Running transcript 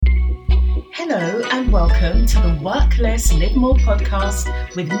Hello and welcome to the Work Less, Live More podcast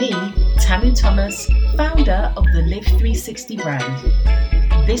with me, Tamu Thomas, founder of the Live 360 brand.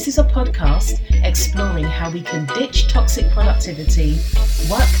 This is a podcast exploring how we can ditch toxic productivity,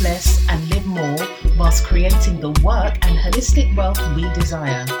 work less and live more whilst creating the work and holistic wealth we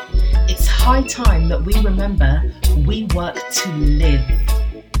desire. It's high time that we remember we work to live.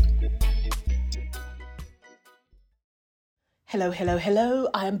 Hello.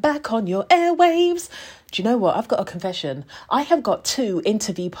 I am back on your airwaves. Do you know what? I've got a confession. I have got 2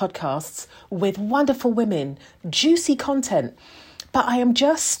 interview podcasts with wonderful women, juicy content, but I am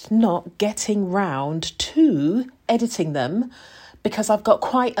just not getting round to editing them because I've got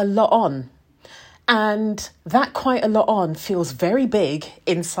quite a lot on. And that quite a lot on feels very big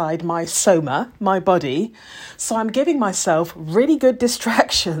inside my soma, my body. So I'm giving myself really good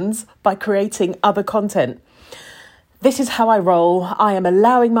distractions by creating other content. This is how I roll. I am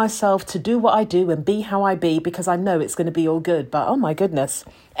allowing myself to do what I do and be how I be because I know it's going to be all good. But oh my goodness.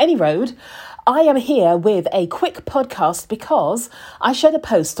 Any road, I am here with a quick podcast because I shared a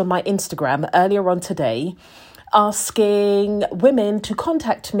post on my Instagram earlier on today asking women to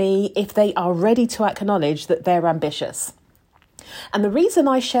contact me if they are ready to acknowledge that they're ambitious. And the reason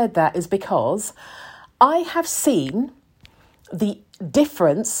I shared that is because I have seen the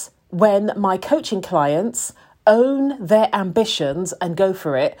difference when my coaching clients own their ambitions and go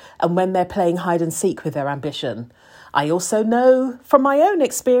for it, and when they're playing hide and seek with their ambition. I also know from my own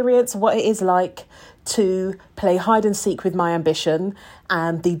experience what it is like to play hide and seek with my ambition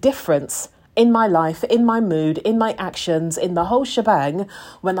and the difference in my life, in my mood, in my actions, in the whole shebang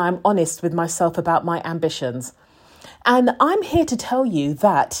when I'm honest with myself about my ambitions. And I'm here to tell you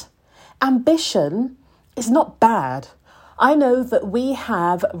that ambition is not bad. I know that we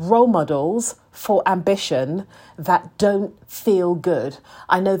have role models for ambition that don't feel good.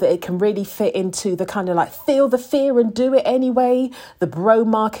 I know that it can really fit into the kind of like feel the fear and do it anyway, the bro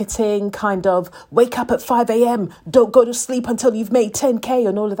marketing kind of wake up at 5 a.m, don't go to sleep until you've made 10K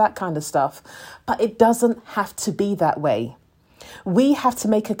and all of that kind of stuff. But it doesn't have to be that way. We have to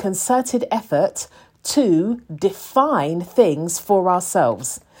make a concerted effort to define things for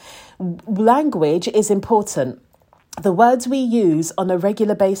ourselves. Language is important. The words we use on a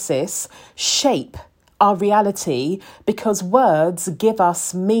regular basis shape our reality because words give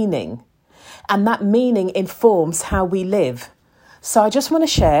us meaning, and that meaning informs how we live. So I just want to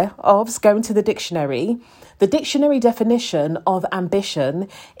share, going to the dictionary. The dictionary definition of ambition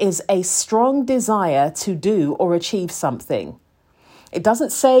is a strong desire to do or achieve something. It doesn't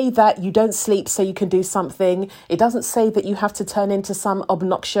say that you don't sleep so you can do something. It doesn't say that you have to turn into some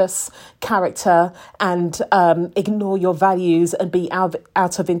obnoxious character and ignore your values and be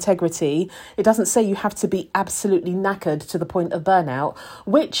out of integrity. It doesn't say you have to be absolutely knackered to the point of burnout,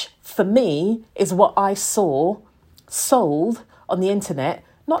 which for me is what I saw sold on the internet.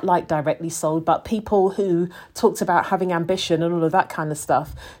 Not like directly sold, but people who talked about having ambition and all of that kind of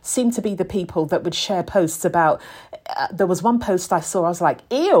stuff seem to be the people that would share posts about, there was one post I saw, I was like,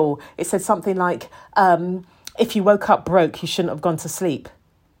 ew. It said something like, if you woke up broke, you shouldn't have gone to sleep.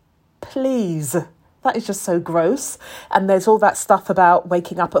 Please. That is just so gross. And there's all that stuff about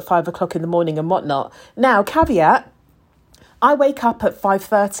waking up at 5 o'clock in the morning and whatnot. Now, caveat, I wake up at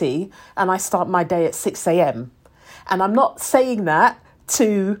 5:30 and I start my day at 6 a.m. And I'm not saying that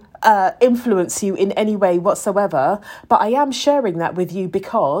to influence you in any way whatsoever, but I am sharing that with you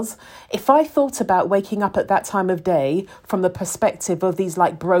because if I thought about waking up at that time of day from the perspective of these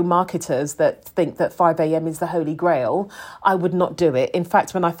like bro marketers that think that 5 a.m. is the holy grail, I would not do it. In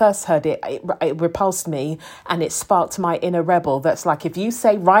fact, when I first heard it, it repulsed me and it sparked my inner rebel that's like, if you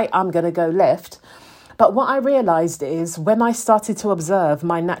say right, I'm going to go left. But what I realised is when I started to observe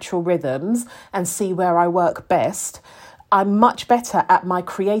my natural rhythms and see where I work best, I'm much better at my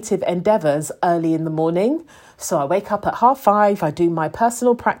creative endeavours early in the morning. So I wake up at 5:30, I do my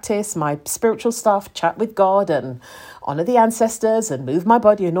personal practice, my spiritual stuff, chat with God and honour the ancestors and move my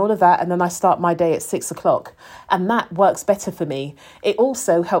body and all of that. And then I start my day at 6 o'clock. And that works better for me. It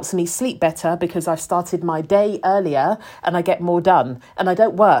also helps me sleep better because I've started my day earlier and I get more done. And I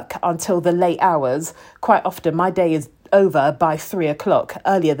don't work until the late hours. Quite often my day is over by 3 o'clock,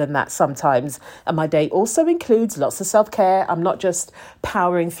 earlier than that sometimes. And my day also includes lots of self-care. I'm not just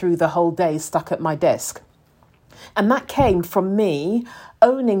powering through the whole day stuck at my desk. And that came from me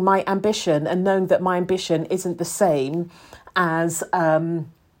owning my ambition and knowing that my ambition isn't the same as,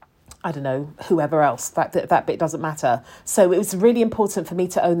 whoever else. That bit doesn't matter. So it was really important for me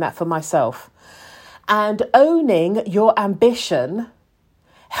to own that for myself. And owning your ambition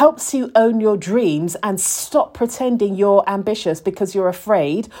helps you own your dreams and stop pretending you're ambitious because you're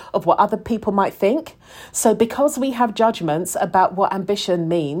afraid of what other people might think. So because we have judgments about what ambition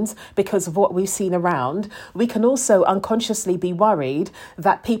means because of what we've seen around, we can also unconsciously be worried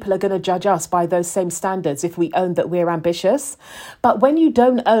that people are going to judge us by those same standards if we own that we're ambitious. But when you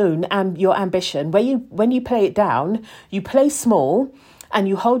don't own your ambition, when you play it down, you play small and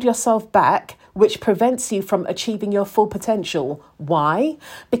you hold yourself back, which prevents you from achieving your full potential. Why?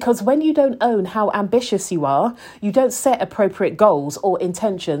 Because when you don't own how ambitious you are, you don't set appropriate goals or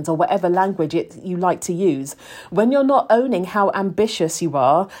intentions or whatever language you like to use. When you're not owning how ambitious you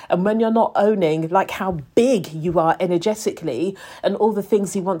are, and when you're not owning like how big you are energetically and all the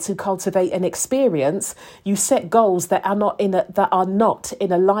things you want to cultivate and experience, you set goals that are not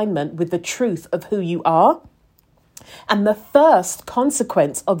in alignment with the truth of who you are. And the first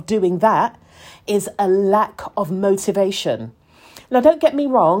consequence of doing that is a lack of motivation. Now, don't get me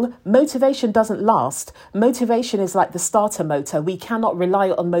wrong, motivation doesn't last. Motivation is like the starter motor. We cannot rely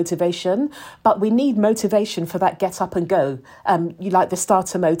on motivation, but we need motivation for that get up and go. Like the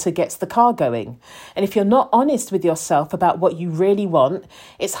starter motor gets the car going. And if you're not honest with yourself about what you really want,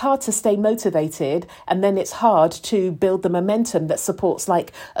 it's hard to stay motivated, and then it's hard to build the momentum that supports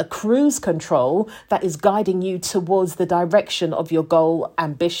like a cruise control that is guiding you towards the direction of your goal,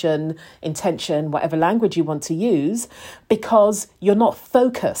 ambition, intention, whatever language you want to use, because you're not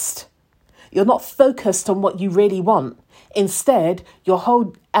focused. You're not focused on what you really want. Instead, your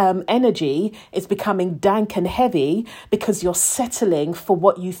whole energy is becoming dank and heavy because you're settling for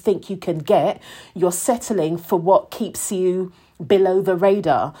what you think you can get. You're settling for what keeps you below the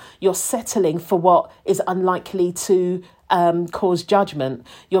radar. You're settling for what is unlikely to cause judgment.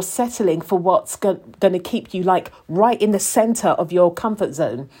 You're settling for what's going to keep you like right in the center of your comfort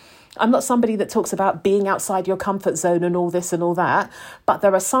zone. I'm not somebody that talks about being outside your comfort zone and all this and all that, but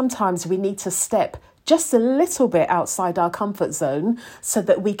there are sometimes we need to step just a little bit outside our comfort zone so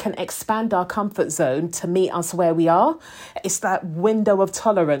that we can expand our comfort zone to meet us where we are. It's that window of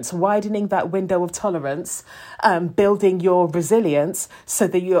tolerance, widening that window of tolerance, building your resilience so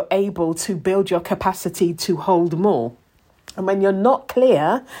that you're able to build your capacity to hold more. And when you're not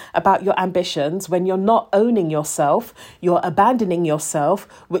clear about your ambitions, when you're not owning yourself, you're abandoning yourself,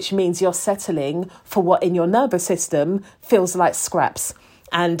 which means you're settling for what in your nervous system feels like scraps.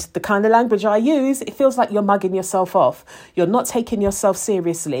 And the kind of language I use, it feels like you're mugging yourself off. You're not taking yourself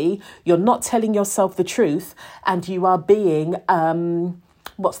seriously. You're not telling yourself the truth. And you are being,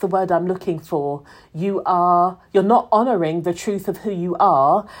 what's the word I'm looking for? You're not honouring the truth of who you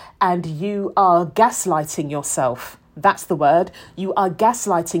are, and you are gaslighting yourself. That's the word. You are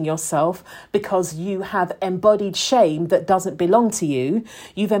gaslighting yourself because you have embodied shame that doesn't belong to you.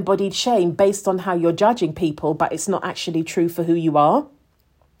 You've embodied shame based on how you're judging people, but it's not actually true for who you are.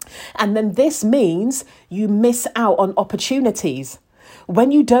 And then this means you miss out on opportunities.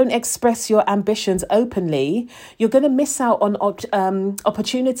 When you don't express your ambitions openly, you're going to miss out on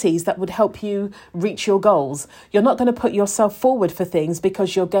opportunities that would help you reach your goals. You're not going to put yourself forward for things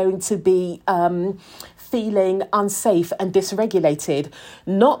because you're going to be feeling unsafe and dysregulated,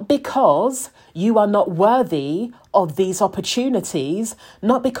 not because you are not worthy of these opportunities,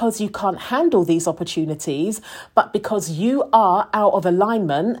 not because you can't handle these opportunities, but because you are out of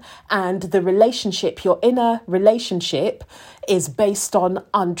alignment and the relationship, your inner relationship, is based on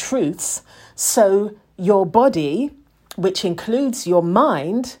untruths. So your body, which includes your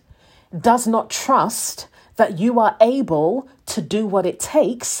mind, does not trust that you are able to do what it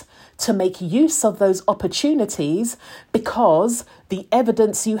takes to make use of those opportunities, because the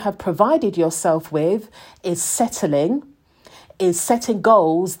evidence you have provided yourself with is setting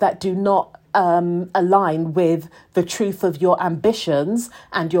goals that do not align with the truth of your ambitions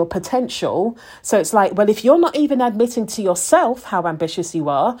and your potential. So it's like, well, if you're not even admitting to yourself how ambitious you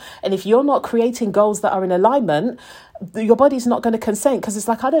are, and if you're not creating goals that are in alignment, your body's not going to consent, because it's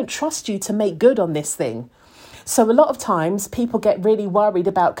like, I don't trust you to make good on this thing. So a lot of times people get really worried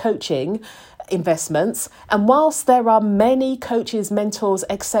about coaching investments. And whilst there are many coaches, mentors,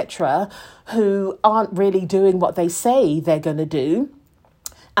 etc., who aren't really doing what they say they're going to do,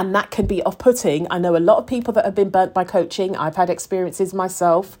 and that can be off-putting. I know a lot of people that have been burnt by coaching. I've had experiences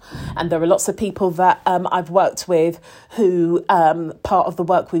myself. And there are lots of people that I've worked with who part of the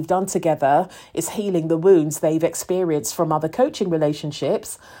work we've done together is healing the wounds they've experienced from other coaching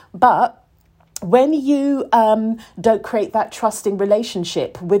relationships. But when you don't create that trusting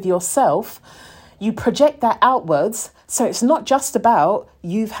relationship with yourself, you project that outwards. So it's not just about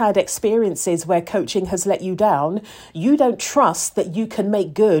you've had experiences where coaching has let you down, you don't trust that you can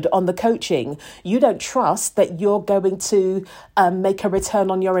make good on the coaching. You don't trust that you're going to make a return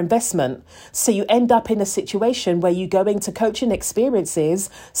on your investment. So you end up in a situation where you go into coaching experiences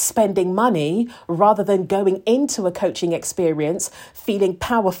spending money rather than going into a coaching experience feeling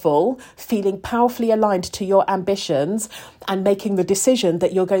powerful, feeling powerfully aligned to your ambitions, and making the decision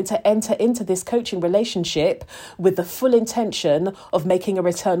that you're going to enter into this coaching relationship with the full intention of making a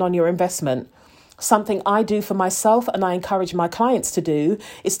return on your investment. Something I do for myself and I encourage my clients to do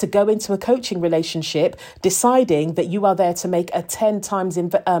is to go into a coaching relationship deciding that you are there to make a 10 times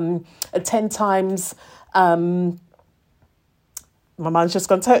my mind's just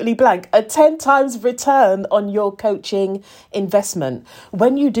gone totally blank, a 10 times return on your coaching investment.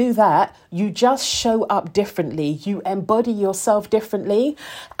 When you do that, you just show up differently. You embody yourself differently,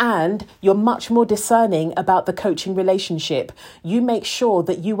 and you're much more discerning about the coaching relationship. You make sure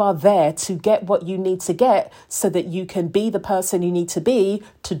that you are there to get what you need to get so that you can be the person you need to be,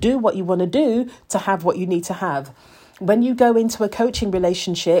 to do what you want to do, to have what you need to have. When you go into a coaching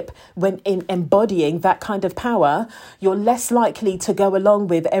relationship, when in embodying that kind of power, you're less likely to go along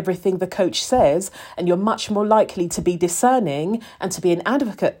with everything the coach says, and you're much more likely to be discerning and to be an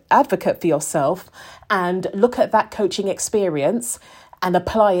advocate for yourself and look at that coaching experience and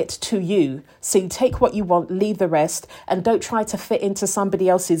apply it to you. So you take what you want, leave the rest, and don't try to fit into somebody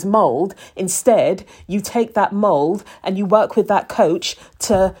else's mold. Instead, you take that mold and you work with that coach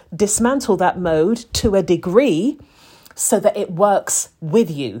to dismantle that mold to a degree so that it works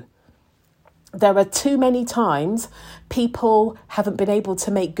with you. There are too many times people haven't been able to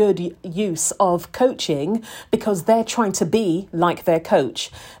make good use of coaching because they're trying to be like their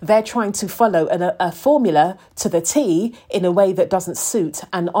coach. They're trying to follow a formula to the T in a way that doesn't suit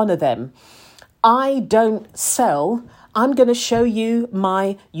and honour them. I don't sell. I'm going to show you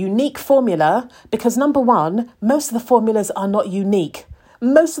my unique formula because, number one, most of the formulas are not unique.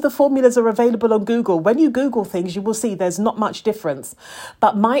 Most of the formulas are available on Google. When you Google things, you will see there's not much difference.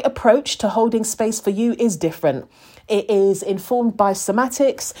 But my approach to holding space for you is different. It is informed by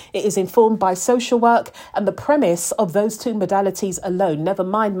somatics, it is informed by social work, and the premise of those two modalities alone, never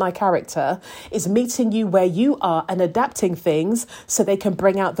mind my character, is meeting you where you are and adapting things so they can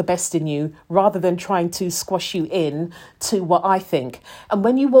bring out the best in you rather than trying to squash you in to what I think. And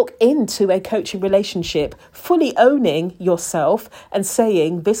when you walk into a coaching relationship fully owning yourself and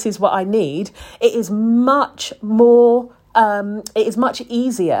saying, this is what I need, it is much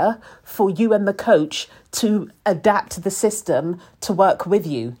easier for you and the coach to adapt the system to work with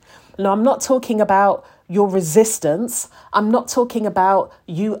you. Now, I'm not talking about your resistance. I'm not talking about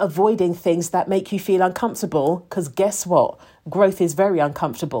you avoiding things that make you feel uncomfortable, because guess what? Growth is very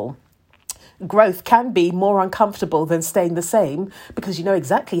uncomfortable. Growth can be more uncomfortable than staying the same because you know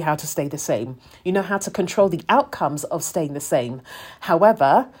exactly how to stay the same. You know how to control the outcomes of staying the same.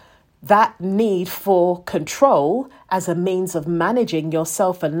 However, that need for control as a means of managing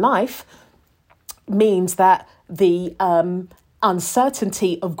yourself and life means that the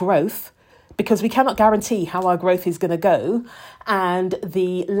uncertainty of growth, because we cannot guarantee how our growth is going to go, and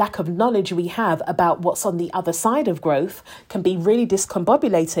the lack of knowledge we have about what's on the other side of growth can be really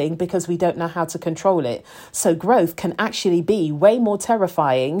discombobulating because we don't know how to control it. So growth can actually be way more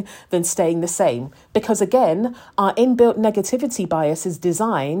terrifying than staying the same, because again, our inbuilt negativity bias is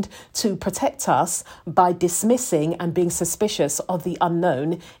designed to protect us by dismissing and being suspicious of the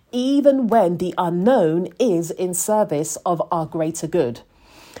unknown, even when the unknown is in service of our greater good.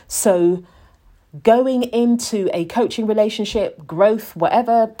 So going into a coaching relationship, growth,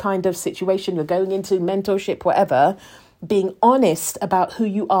 whatever kind of situation you're going into, mentorship, whatever, being honest about who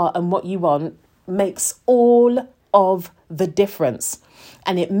you are and what you want makes all of the difference.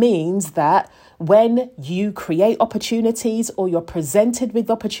 And it means that when you create opportunities or you're presented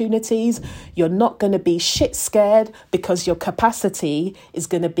with opportunities, you're not going to be shit scared because your capacity is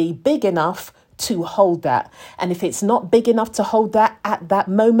going to be big enough to hold that. And if it's not big enough to hold that at that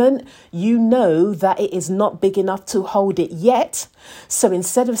moment, you know that it is not big enough to hold it yet. So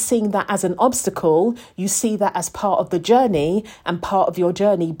instead of seeing that as an obstacle, you see that as part of the journey, and part of your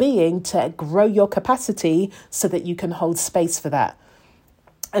journey being to grow your capacity so that you can hold space for that.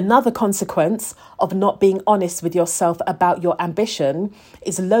 Another consequence of not being honest with yourself about your ambition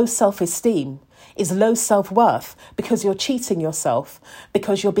is low self-esteem, is low self-worth, because you're cheating yourself,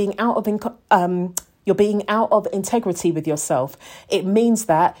 because you're being out of integrity with yourself. It means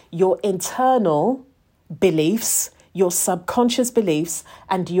that your internal beliefs, your subconscious beliefs,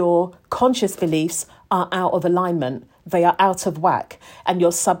 and your conscious beliefs are out of alignment. They are out of whack. And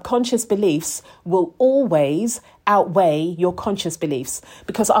your subconscious beliefs will always outweigh your conscious beliefs,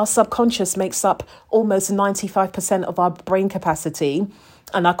 because our subconscious makes up almost 95% of our brain capacity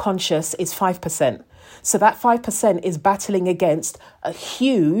and our conscious is 5%. So that 5% is battling against a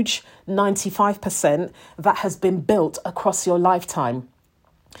huge 95% that has been built across your lifetime.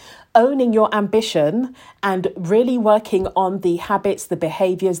 Owning your ambition and really working on the habits, the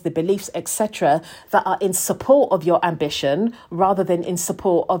behaviors, the beliefs, etc., that are in support of your ambition rather than in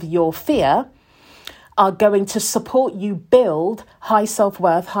support of your fear are going to support you build high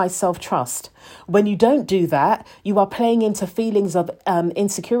self-worth, high self-trust. When you don't do that, you are playing into feelings of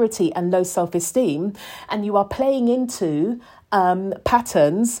insecurity and low self-esteem, and you are playing into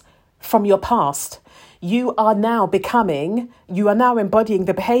patterns from your past. You are now embodying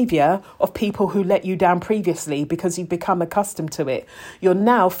the behavior of people who let you down previously because you've become accustomed to it. You're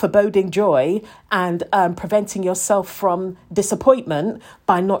now foreboding joy and preventing yourself from disappointment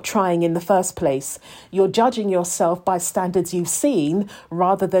by not trying in the first place. You're judging yourself by standards you've seen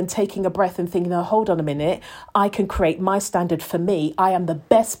rather than taking a breath and thinking, oh, hold on a minute, I can create my standard for me. I am the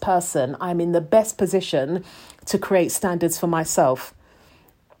best person. I'm in the best position to create standards for myself.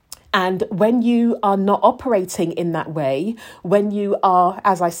 And when you are not operating in that way, when you are,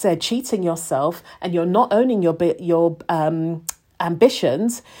 as I said, cheating yourself and you're not owning your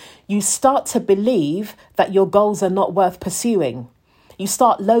ambitions, you start to believe that your goals are not worth pursuing. You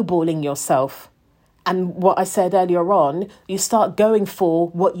start lowballing yourself. And what I said earlier on, you start going for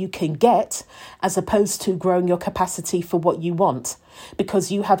what you can get as opposed to growing your capacity for what you want,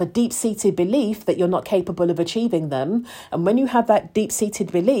 because you have a deep-seated belief that you're not capable of achieving them. And when you have that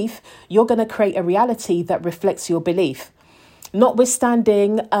deep-seated belief, you're going to create a reality that reflects your belief.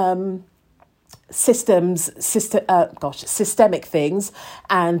 Notwithstanding systemic things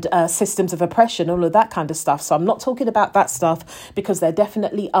and systems of oppression, all of that kind of stuff. So I'm not talking about that stuff, because there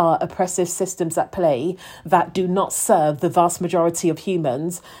definitely are oppressive systems at play that do not serve the vast majority of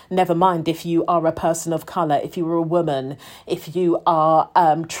humans. Never mind if you are a person of colour, if you are a woman, if you are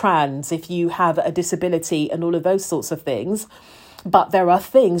trans, if you have a disability and all of those sorts of things. But there are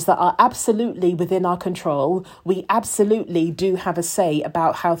things that are absolutely within our control. We absolutely do have a say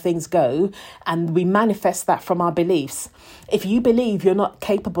about how things go, and we manifest that from our beliefs. If you believe you're not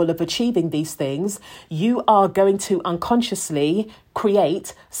capable of achieving these things, you are going to unconsciously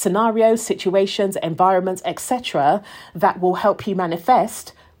create scenarios, situations, environments, etc., that will help you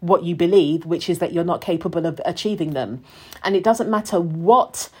manifest what you believe, which is that you're not capable of achieving them. And it doesn't matter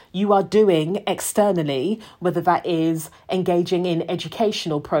what you are doing externally, whether that is engaging in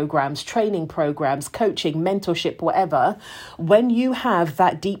educational programs, training programs, coaching, mentorship, whatever. When you have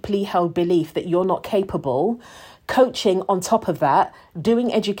that deeply held belief that you're not capable, coaching on top of that,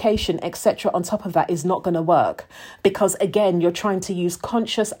 doing education, etc. on top of that is not going to work, because again, you're trying to use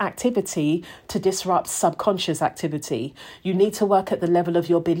conscious activity to disrupt subconscious activity. You need to work at the level of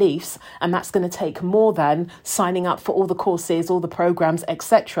your beliefs, and that's going to take more than signing up for all the courses, all the programs,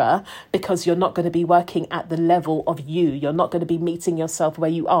 etc., because you're not going to be working at the level of you. You're not going to be meeting yourself where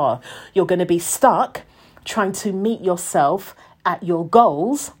you are. You're going to be stuck trying to meet yourself at your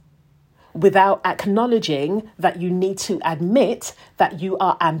goals without acknowledging that you need to admit that you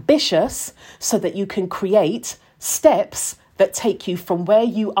are ambitious so that you can create steps that take you from where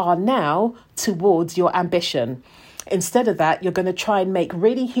you are now towards your ambition. Instead of that, you're going to try and make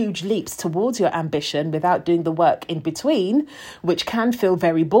really huge leaps towards your ambition without doing the work in between, which can feel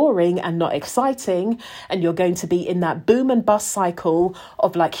very boring and not exciting. And you're going to be in that boom and bust cycle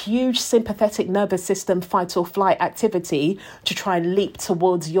of like huge sympathetic nervous system fight or flight activity to try and leap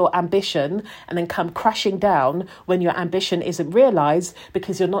towards your ambition, and then come crashing down when your ambition isn't realized,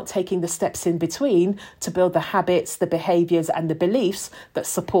 because you're not taking the steps in between to build the habits, the behaviors, and the beliefs that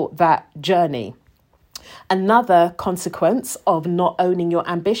support that journey. Another consequence of not owning your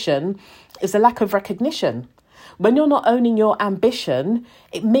ambition is a lack of recognition. When you're not owning your ambition,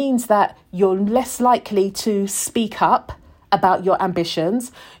 it means that you're less likely to speak up about your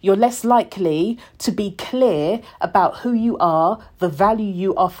ambitions. You're less likely to be clear about who you are, the value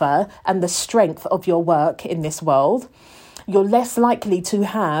you offer, and the strength of your work in this world. You're less likely to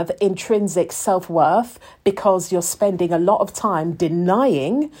have intrinsic self-worth because you're spending a lot of time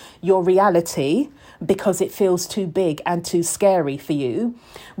denying your reality because it feels too big and too scary for you,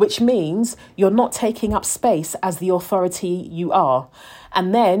 which means you're not taking up space as the authority you are.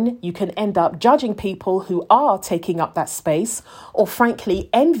 And then you can end up judging people who are taking up that space, or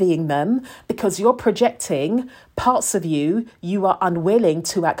frankly envying them because you're projecting parts of you are unwilling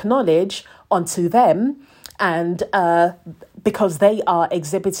to acknowledge onto them. And because they are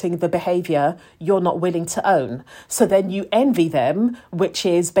exhibiting the behavior you're not willing to own. So then you envy them, which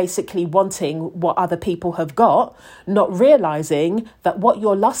is basically wanting what other people have got, not realizing that what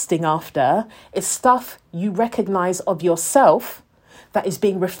you're lusting after is stuff you recognize of yourself that is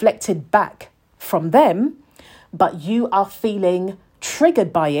being reflected back from them, but you are feeling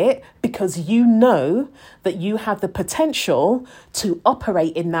triggered by it because you know that you have the potential to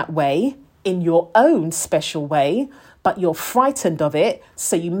operate in that way, in your own special way, but you're frightened of it,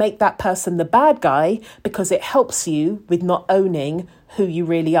 so you make that person the bad guy because it helps you with not owning who you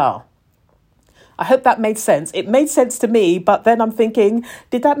really are. I hope that made sense. It made sense to me, but then I'm thinking,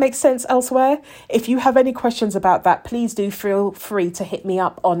 did that make sense elsewhere? If you have any questions about that, please do feel free to hit me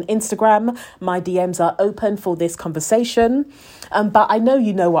up on Instagram. My DMs are open for this conversation, but I know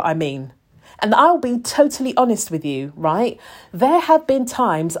you know what I mean. And I'll be totally honest with you, right? There have been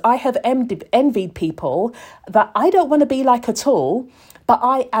times I have envied people that I don't want to be like at all, but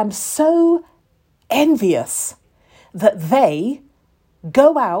I am so envious that they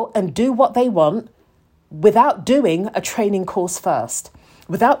go out and do what they want without doing a training course first,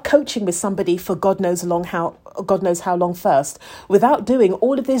 without coaching with somebody for God knows how long first, without doing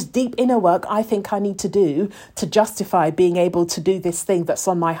all of this deep inner work I think I need to do to justify being able to do this thing that's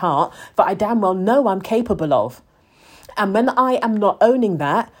on my heart that I damn well know I'm capable of. And when I am not owning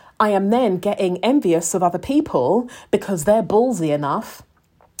that, I am then getting envious of other people because they're ballsy enough,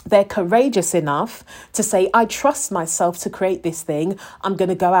 they're courageous enough to say, I trust myself to create this thing. I'm going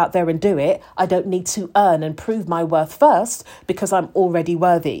to go out there and do it. I don't need to earn and prove my worth first because I'm already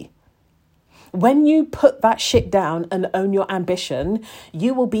worthy. When you put that shit down and own your ambition,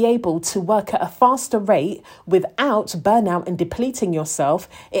 you will be able to work at a faster rate without burnout and depleting yourself.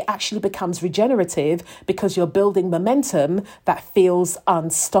 It actually becomes regenerative because you're building momentum that feels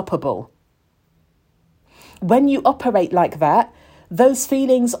unstoppable. When you operate like that, those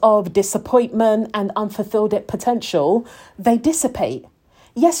feelings of disappointment and unfulfilled potential, they dissipate.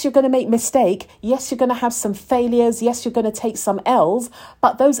 Yes, you're going to make mistake. Yes, you're going to have some failures. Yes, you're going to take some L's,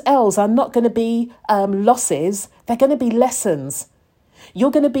 but those L's are not going to be losses. They're going to be lessons.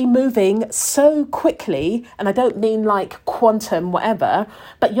 You're going to be moving so quickly, and I don't mean like quantum, whatever,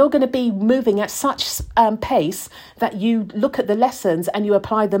 but you're going to be moving at such pace that you look at the lessons and you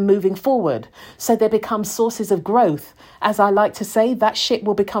apply them moving forward. So they become sources of growth. As I like to say, that shit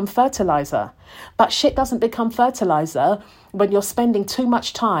will become fertilizer. But shit doesn't become fertilizer when you're spending too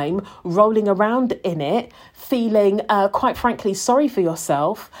much time rolling around in it, feeling, quite frankly, sorry for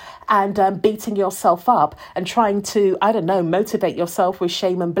yourself and beating yourself up and trying to, motivate yourself with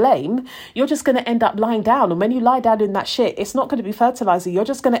shame and blame. You're just going to end up lying down. And when you lie down in that shit, it's not going to be fertilizer. You're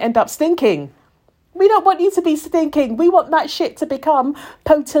just going to end up stinking. We don't want you to be stinking. We want that shit to become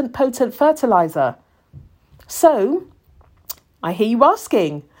potent fertilizer. So I hear you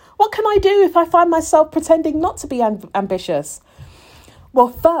asking, what can I do if I find myself pretending not to be ambitious? Well,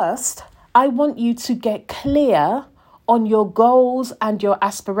 first, I want you to get clear on your goals and your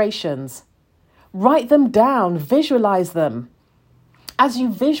aspirations. Write them down, visualize them. As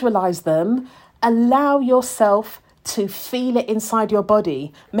you visualize them, allow yourself to feel it inside your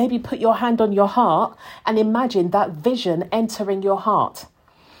body. Maybe put your hand on your heart and imagine that vision entering your heart.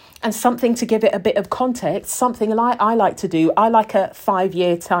 And something to give it a bit of context, something I like to do, I like a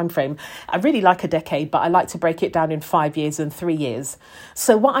 5-year time frame. I really like a decade, but I like to break it down in 5 years and 3 years.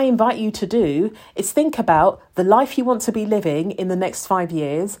 So what I invite you to do is think about the life you want to be living in the next 5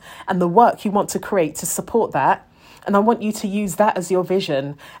 years and the work you want to create to support that. And I want you to use that as your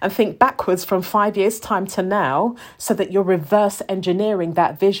vision and think backwards from 5 years' time to now so that you're reverse engineering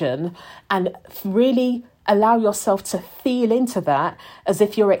that vision and really allow yourself to feel into that as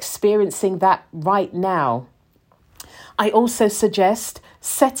if you're experiencing that right now. I also suggest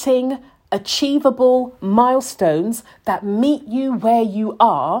setting achievable milestones that meet you where you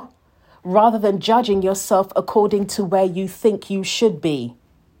are rather than judging yourself according to where you think you should be.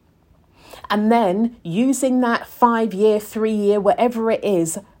 And then using that 5-year, 3-year, whatever it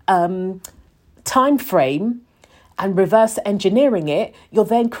is, time frame and reverse engineering it, you're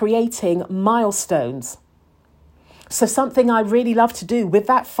then creating milestones. So something I really love to do with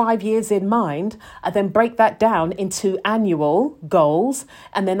that 5 years in mind, I then break that down into annual goals,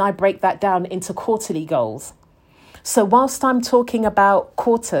 and then I break that down into quarterly goals. So whilst I'm talking about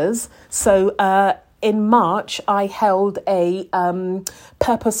quarters, in March, I held a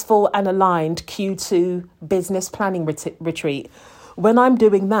purposeful and aligned Q2 business planning retreat. When I'm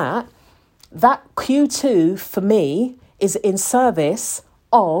doing that Q2 for me is in service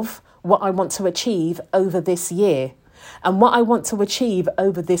of what I want to achieve over this year. And what I want to achieve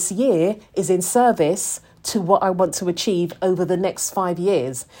over this year is in service to what I want to achieve over the next 5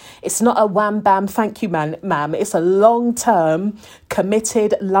 years. It's not a wham bam, thank you, ma'am. It's a long-term,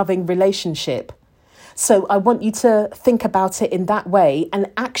 committed, loving relationship. So I want you to think about it in that way and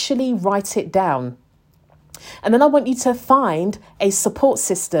actually write it down. And then I want you to find a support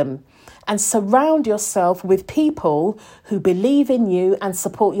system and surround yourself with people who believe in you and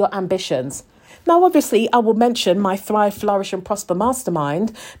support your ambitions. Now, obviously, I will mention my Thrive, Flourish and Prosper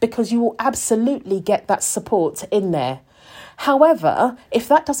Mastermind because you will absolutely get that support in there. However, if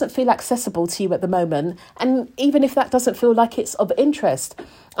that doesn't feel accessible to you at the moment, and even if that doesn't feel like it's of interest,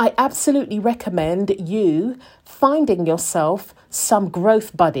 I absolutely recommend you finding yourself some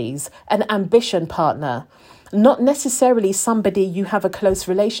growth buddies, an ambition partner. Not necessarily somebody you have a close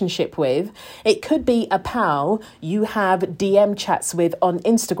relationship with. It could be a pal you have DM chats with on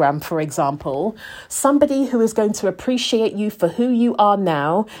Instagram, for example. Somebody who is going to appreciate you for who you are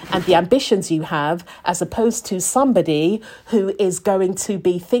now and the ambitions you have, as opposed to somebody who is going to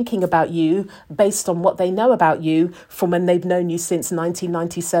be thinking about you based on what they know about you from when they've known you since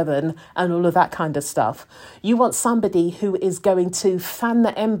 1997 and all of that kind of stuff. You want somebody who is going to fan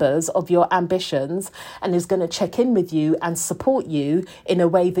the embers of your ambitions and is going to check in with you and support you in a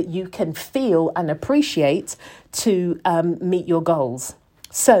way that you can feel and appreciate to meet your goals.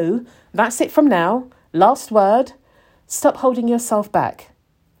 So that's it from now. Last word, stop holding yourself back.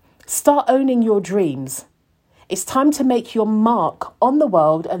 Start owning your dreams. It's time to make your mark on the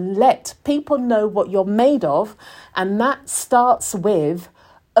world and let people know what you're made of. And that starts with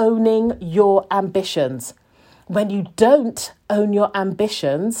owning your ambitions. When you don't own your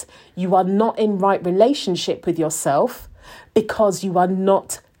ambitions, you are not in right relationship with yourself because you are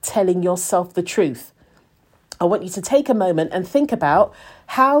not telling yourself the truth. I want you to take a moment and think about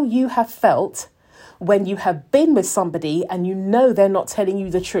how you have felt when you have been with somebody and you know they're not telling you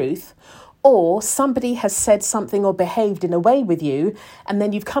the truth, or somebody has said something or behaved in a way with you, and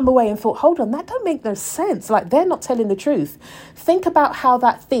then you've come away and thought, hold on, that don't make no sense. Like, they're not telling the truth. Think about how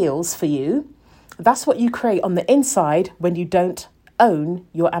that feels for you. That's what you create on the inside when you don't own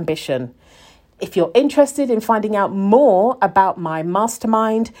your ambition. If you're interested in finding out more about my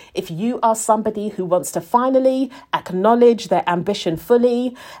mastermind, if you are somebody who wants to finally acknowledge their ambition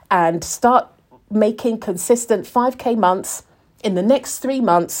fully and start making consistent 5K months in the next 3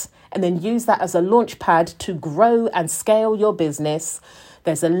 months, and then use that as a launch pad to grow and scale your business,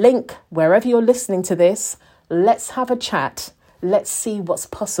 there's a link wherever you're listening to this. Let's have a chat. Let's see what's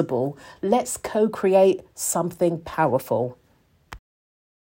possible. Let's co-create something powerful.